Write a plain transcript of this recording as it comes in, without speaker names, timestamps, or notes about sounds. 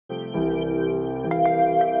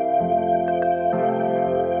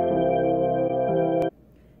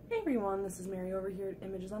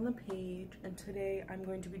on the page, and today I'm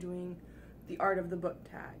going to be doing the art of the book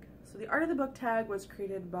tag. So the art of the book tag was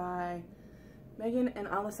created by Megan and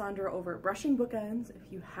Alessandra over at Brushing Bookends.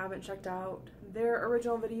 If you haven't checked out their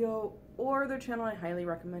original video or their channel, I highly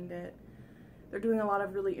recommend it. They're doing a lot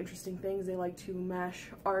of really interesting things. They like to mesh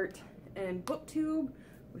art and booktube,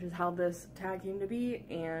 which is how this tag came to be,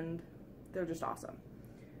 and they're just awesome.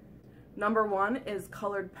 Number 1 is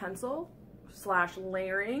colored pencil /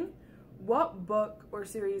 layering. What book or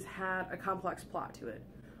series had a complex plot to it?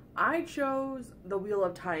 I chose the Wheel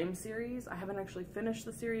of Time series. I haven't actually finished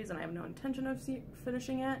the series and I have no intention of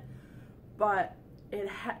finishing it, but it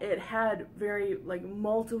had very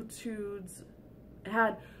multitudes. It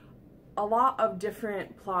had a lot of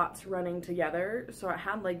different plots running together. So it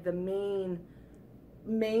had like the main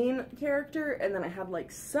character, and then I had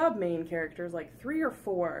like sub main characters, like 3 or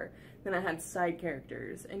 4. Then I had side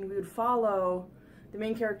characters, and we would follow the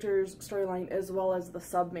main character's storyline as well as the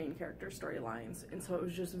sub main character storylines. And so it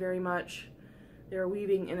was just very much, they were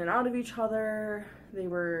weaving in and out of each other.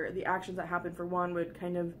 The actions that happened for one would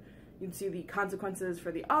kind of, you'd see the consequences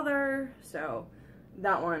for the other. So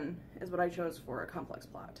that one is what I chose for a complex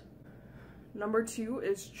plot. Number 2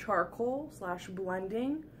 is charcoal /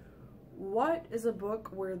 blending. What is a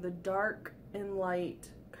book where the dark and light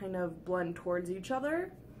kind of blend towards each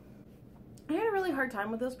other? I had a really hard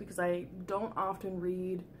time with this because I don't often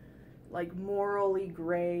read like morally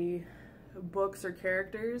gray books or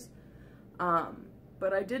characters,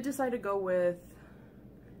 but I did decide to go with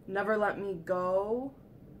Never Let Me Go,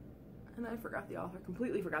 and I forgot the author,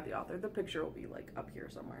 completely forgot the author. The picture will be like up here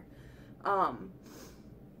somewhere.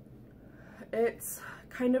 It's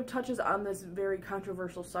kind of touches on this very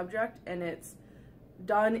controversial subject, and it's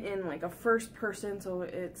done in like a first person, so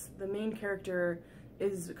it's the main character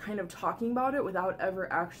is kind of talking about it without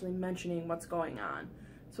ever actually mentioning what's going on.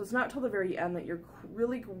 So it's not till the very end that you're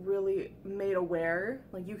really made aware.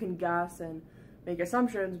 Like, you can guess and make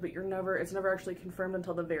assumptions, but it's never actually confirmed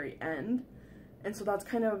until the very end. And so that's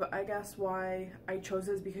kind of, I guess, why I chose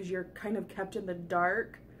this, because you're kind of kept in the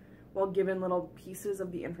dark while given little pieces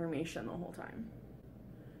of the information the whole time.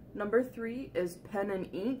 Number 3 is pen and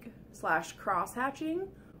ink / cross hatching.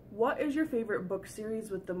 What is your favorite book series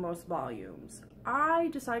with the most volumes? I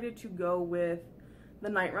decided to go with the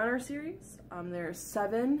Nightrunner series. There's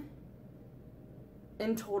 7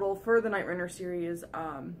 in total for the Nightrunner series,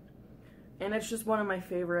 and it's just one of my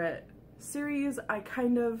favorite series. I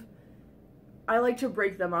like to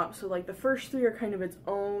break them up, so like the first 3 are kind of its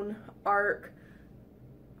own arc,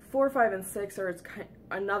 4, 5, and 6 are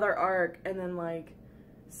another arc, and then like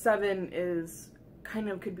 7 is kind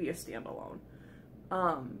of could be a standalone.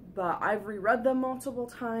 But I've reread them multiple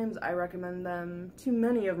times. I recommend them to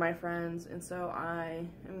many of my friends, and so I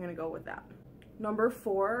am gonna go with that. Number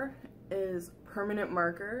 4 is permanent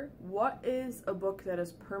marker. What is a book that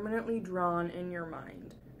is permanently drawn in your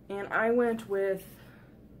mind? And I went with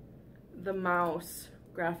the Mouse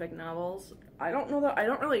graphic novels. I don't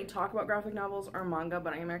really talk about graphic novels or manga,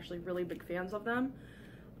 but I am actually really big fans of them.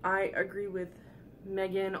 I agree with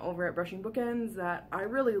Megan over at Brushing Bookends that I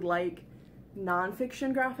really like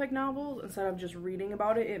nonfiction graphic novels instead of just reading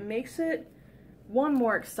about it. It makes it, 1,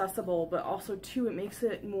 more accessible, but also 2, it makes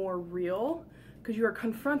it more real, because you are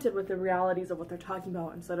confronted with the realities of what they're talking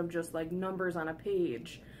about instead of just like numbers on a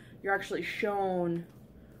page. You're actually shown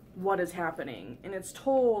what is happening, and it's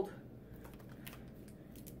told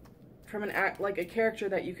from a character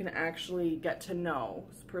that you can actually get to know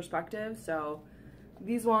perspective. So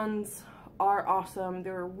these ones are awesome.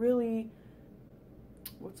 They're really,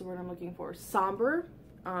 what's the word I'm looking for? Somber,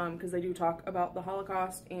 because they do talk about the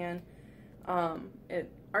Holocaust, and Art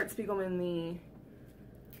Spiegelman, the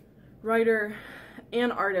writer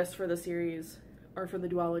and artist for the series, or for the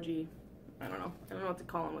duology, I don't know what to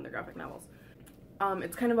call them when they're graphic novels.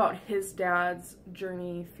 It's kind of about his dad's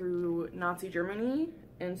journey through Nazi Germany,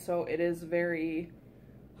 and so it is very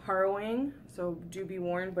harrowing, so do be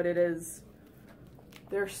warned, but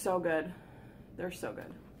they're so good. They're so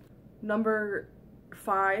good. Number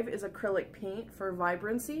 5 is acrylic paint for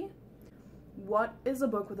vibrancy. What is a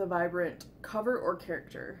book with a vibrant cover or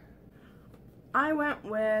character? I went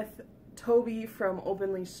with Toby from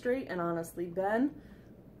Openly Straight and Honestly Ben.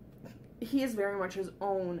 He is very much his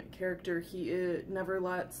own character. He never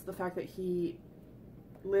lets the fact that he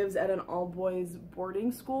lives at an all-boys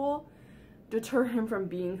boarding school deter him from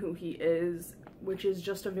being who he is, which is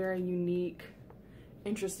just a very unique,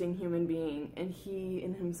 interesting human being, and he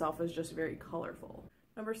in himself is just very colorful.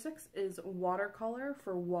 Number 6 is watercolor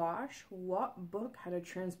for wash. What book had a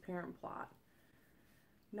transparent plot?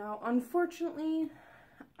 Now, unfortunately,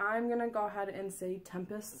 I'm gonna go ahead and say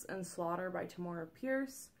Tempests and Slaughter by Tamora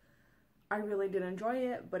Pierce. I really did enjoy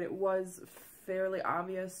it, but it was fairly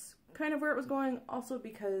obvious kind of where it was going, also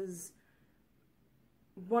because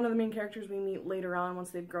one of the main characters we meet later on,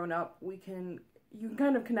 once they've grown up, you can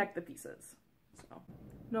kind of connect the pieces. So,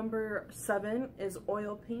 number 7 is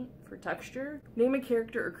Oil Paint for texture. Name a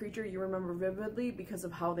character or creature you remember vividly because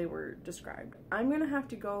of how they were described. I'm gonna have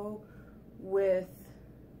to go with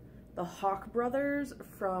the Hawk brothers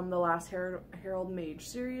from the last Herald-Mage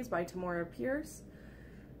series by Tamora Pierce.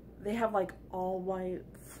 They have like all white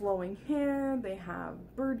flowing hair, they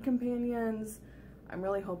have bird companions. I'm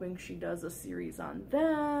really hoping she does a series on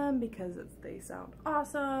them because they sound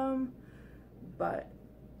awesome. But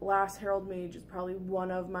last Herald-Mage is probably one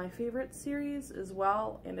of my favorite series as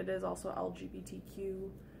well, and it is also LGBTQ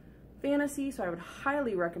fantasy, so I would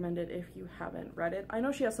highly recommend it if you haven't read it. I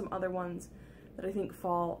know she has some other ones that I think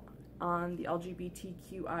fall on the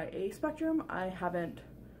LGBTQIA spectrum. I haven't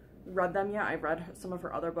read them yet. I've read some of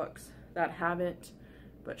her other books that haven't,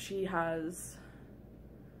 but she has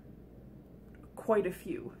quite a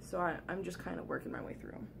few, so I'm just kind of working my way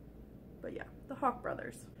through them. But yeah, the Hawk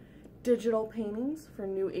brothers. Digital paintings for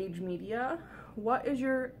new age media. What is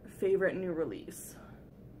your favorite new release?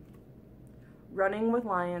 Running with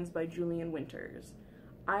Lions by Julian Winters.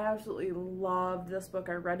 I absolutely loved this book.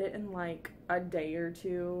 I read it in like a day or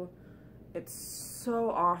two. It's so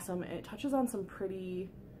awesome. It touches on some pretty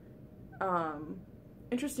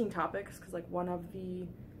interesting topics because like one of the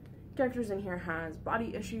characters in here has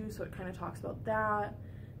body issues, so it kind of talks about that,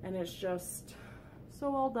 and it's just so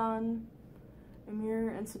well done. Amir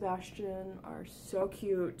and Sebastian are so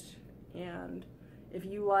cute, and if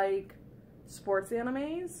you like sports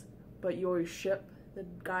animes but you always ship the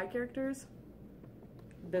guy characters,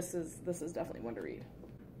 this is definitely one to read.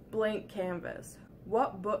 Blank Canvas.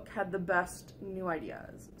 What book had the best new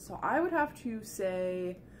ideas? So I would have to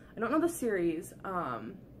say, I don't know the series,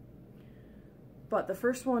 but the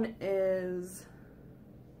first one is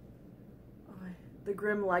the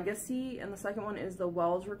Grimm Legacy, and the second one is the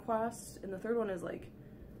Wells Request, and the third one is like,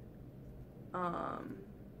 I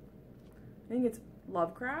think it's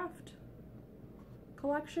Lovecraft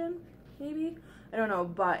collection, maybe? I don't know,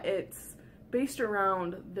 but it's based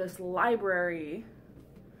around this library.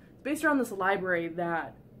 It's based around this library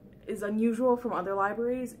that is unusual from other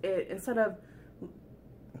libraries. It, instead of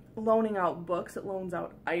loaning out books, it loans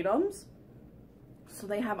out items. So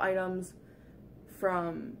they have items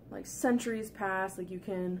from like centuries past, like you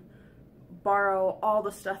can borrow all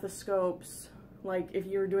the stethoscopes, like if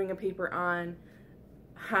you were doing a paper on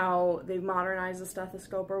how they've modernized the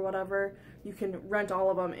stethoscope or whatever, you can rent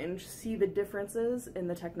all of them and see the differences in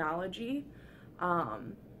the technology.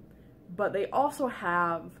 But they also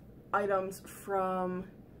have items from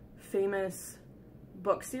famous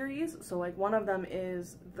book series. So like one of them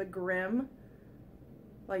is the Grimm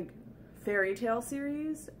like fairy tale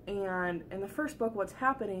series, and in the first book what's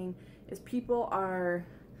happening is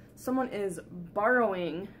someone is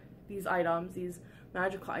borrowing these items, these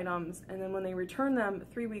magical items, and then when they return them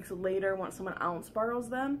 3 weeks later, when someone else borrows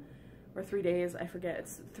them, or 3 days, I forget,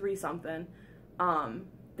 it's 3 something,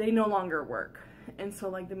 they no longer work. And so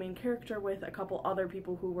like the main character with a couple other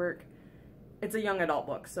people who work, it's a young adult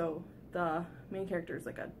book, so the main character is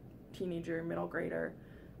like a teenager, middle grader,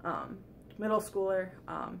 middle schooler,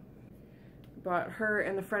 but her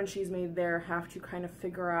and the friends she's made there have to kind of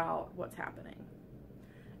figure out what's happening.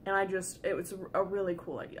 And it was a really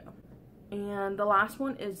cool idea. And the last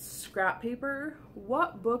one is Scrap Paper.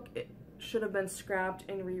 What book should have been scrapped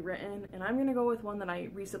and rewritten? And I'm gonna go with one that I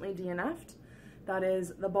recently DNF'd. That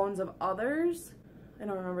is The Bones of Others. I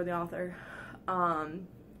don't remember the author. I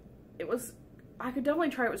could definitely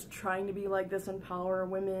try, it was trying to be like this empower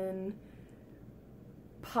women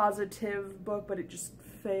positive book, but it just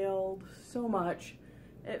failed so much.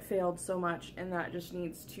 It failed so much, and that just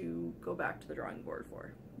needs to go back to the drawing board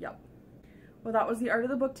for. Yep. Well, that was the Art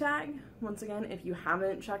of the Book Tag. Once again, if you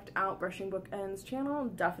haven't checked out Brushing Bookends channel,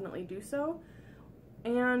 definitely do so.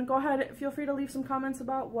 And go ahead, feel free to leave some comments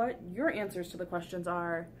about what your answers to the questions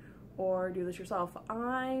are, or do this yourself.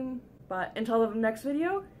 But until the next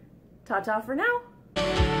video, ta-ta for now.